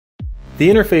The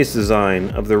interface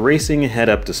design of the racing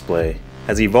head-up display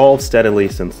has evolved steadily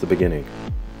since the beginning.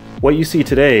 What you see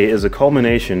today is a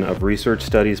culmination of research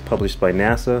studies published by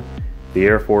NASA, the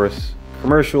Air Force,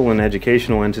 commercial and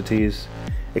educational entities,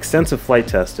 extensive flight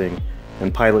testing,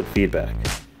 and pilot feedback.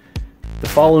 The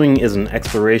following is an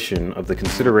exploration of the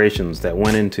considerations that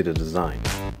went into the design.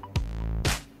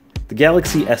 The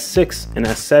Galaxy S6 and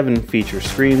S7 feature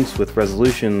screens with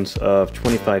resolutions of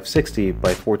 2560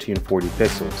 by 1440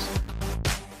 pixels.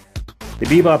 The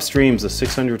Bebop streams a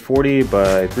 640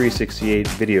 by 368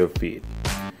 video feed.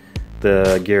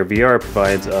 The GearVR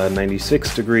provides a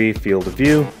 96-degree field of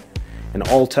view, and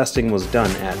all testing was done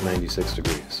at 96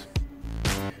 degrees.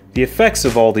 The effects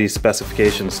of all these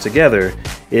specifications together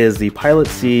is the pilot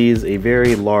sees a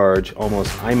very large, almost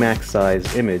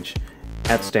IMAX-sized image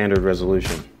at standard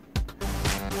resolution.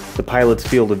 The pilot's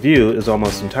field of view is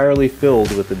almost entirely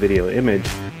filled with the video image,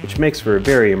 which makes for a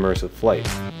very immersive flight.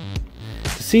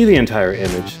 To see the entire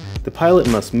image, the pilot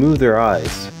must move their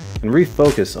eyes and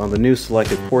refocus on the new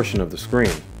selected portion of the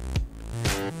screen.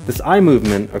 This eye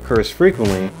movement occurs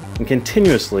frequently and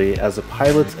continuously as the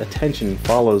pilot's attention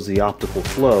follows the optical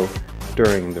flow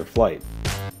during their flight.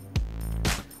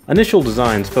 Initial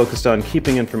designs focused on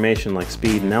keeping information like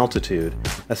speed and altitude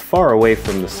as far away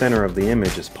from the center of the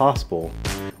image as possible,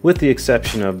 with the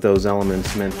exception of those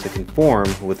elements meant to conform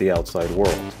with the outside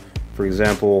world, for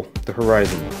example, the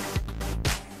horizon line.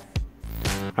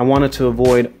 I wanted to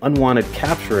avoid unwanted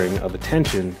capturing of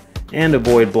attention and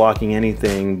avoid blocking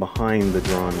anything behind the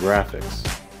drawn graphics.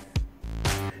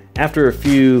 After a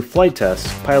few flight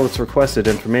tests, pilots requested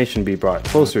information be brought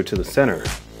closer to the center.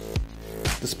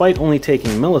 Despite only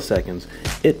taking milliseconds,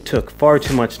 it took far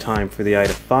too much time for the eye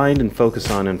to find and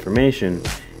focus on information,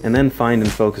 and then find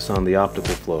and focus on the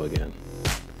optical flow again.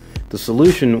 The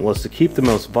solution was to keep the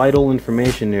most vital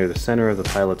information near the center of the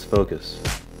pilot's focus.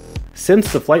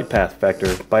 Since the flight path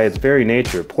vector, by its very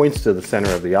nature, points to the center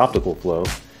of the optical flow,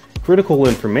 critical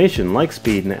information like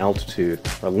speed and altitude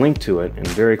are linked to it in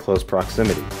very close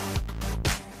proximity.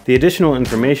 The additional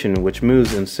information which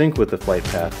moves in sync with the flight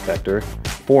path vector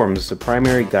forms the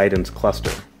primary guidance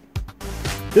cluster.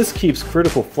 This keeps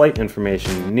critical flight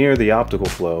information near the optical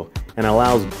flow and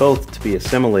allows both to be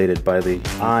assimilated by the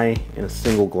eye in a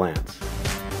single glance.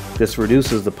 This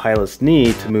reduces the pilot's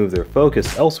need to move their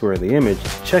focus elsewhere in the image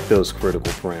to check those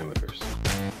critical parameters.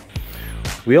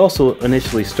 We also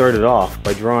initially started off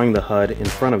by drawing the HUD in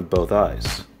front of both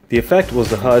eyes. The effect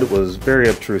was the HUD was very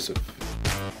obtrusive.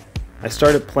 I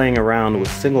started playing around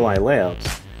with single eye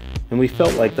layouts, and we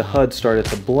felt like the HUD started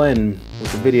to blend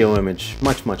with the video image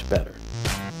much better.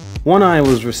 One eye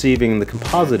was receiving the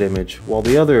composite image while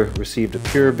the other received a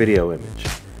pure video image.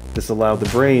 This allowed the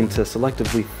brain to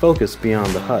selectively focus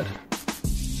beyond the HUD.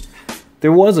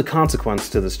 There was a consequence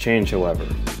to this change, however.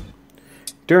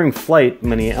 During flight,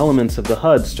 many elements of the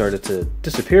HUD started to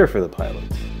disappear for the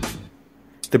pilots.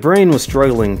 The brain was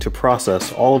struggling to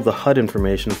process all of the HUD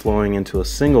information flowing into a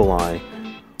single eye,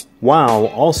 while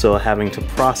also having to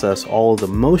process all of the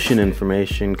motion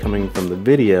information coming from the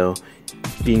video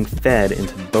being fed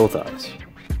into both eyes.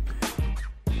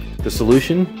 The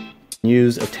solution?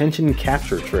 Use attention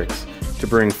capture tricks to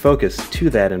bring focus to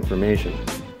that information.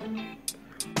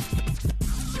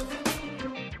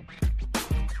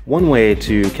 One way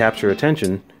to capture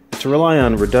attention is to rely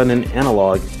on redundant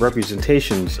analog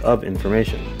representations of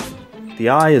information. The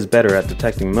eye is better at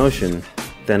detecting motion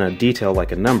than a detail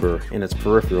like a number in its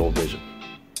peripheral vision.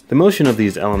 The motion of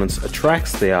these elements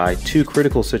attracts the eye to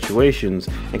critical situations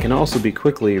and can also be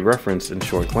quickly referenced in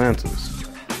short glances.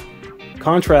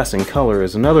 Contrasting color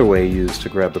is another way used to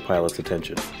grab the pilot's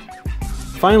attention.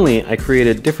 Finally, I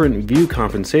created different view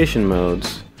compensation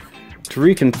modes to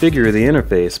reconfigure the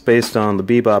interface based on the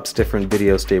Bebop's different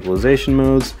video stabilization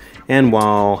modes and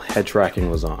while head tracking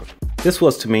was on. This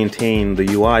was to maintain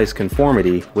the UI's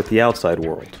conformity with the outside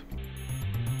world.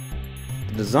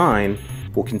 The design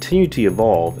will continue to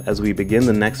evolve as we begin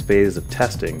the next phase of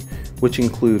testing, which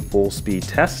include full speed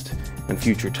test and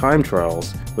future time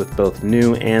trials with both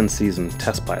new and seasoned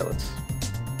test pilots.